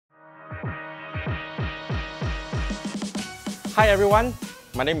Hi everyone,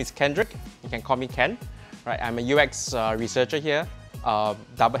 my name is Kendrik. You can call me Ken. Right, I'm a UX researcher here,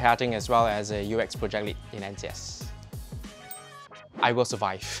 double hatting as well as a UX project lead in NCS. I will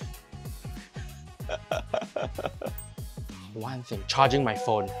survive. One thing, charging my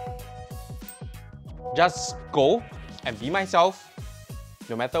phone. Just go and be myself.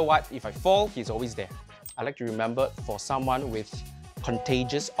 No matter what, if I fall, he's always there. I like to remember for someone with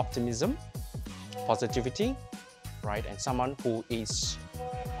contagious optimism, positivity, right? And someone who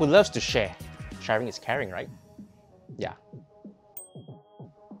loves to share. Sharing is caring, right? Yeah.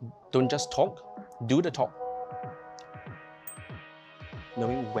 Don't just talk, do the talk.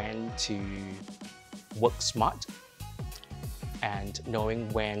 Knowing when to work smart and knowing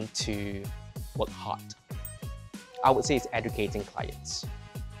when to work hard. I would say it's educating clients.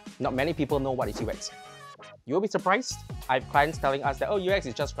 Not many people know what is UX. You'll be surprised. I have clients telling us that, oh, UX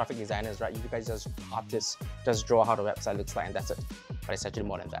is just graphic designers, right? You guys just artists, just draw how the website looks like and that's it. But it's actually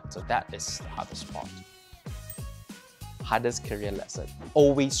more than that. So that is the hardest part. Hardest career lesson.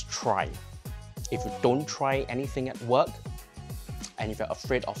 Always try. If you don't try anything at work, and if you're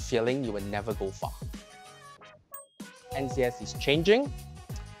afraid of failing, you will never go far. NCS is changing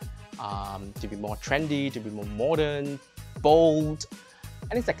to be more trendy, to be more modern, bold,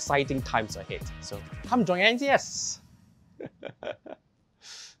 and it's exciting times ahead. So come join NCS.